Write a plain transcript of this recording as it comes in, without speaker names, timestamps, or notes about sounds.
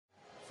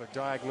for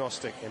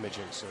diagnostic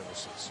imaging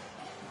services.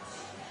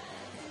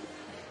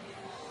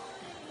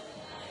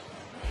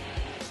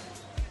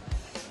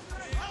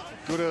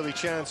 Good early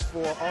chance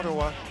for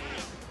Ottawa.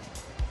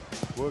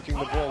 Working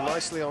the ball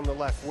nicely on the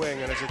left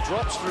wing, and as it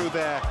drops through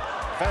there,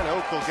 Van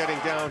Oekel getting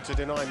down to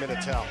deny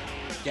Minitel.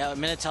 Yeah,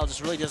 Minitel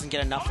just really doesn't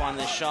get enough on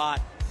this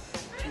shot.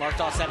 Mark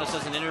Dos Santos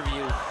does an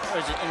interview, or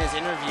in his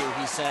interview,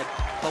 he said,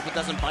 hope it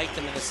doesn't bite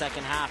them in the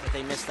second half if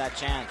they miss that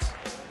chance.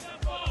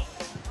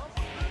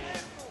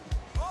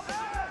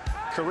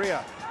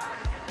 Correa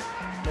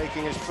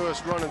making his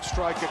first run and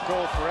strike at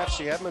goal for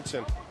FC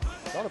Edmonton.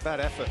 Not a bad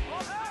effort.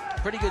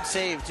 Pretty good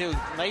save, too.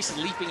 Nice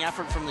leaping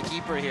effort from the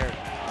keeper here.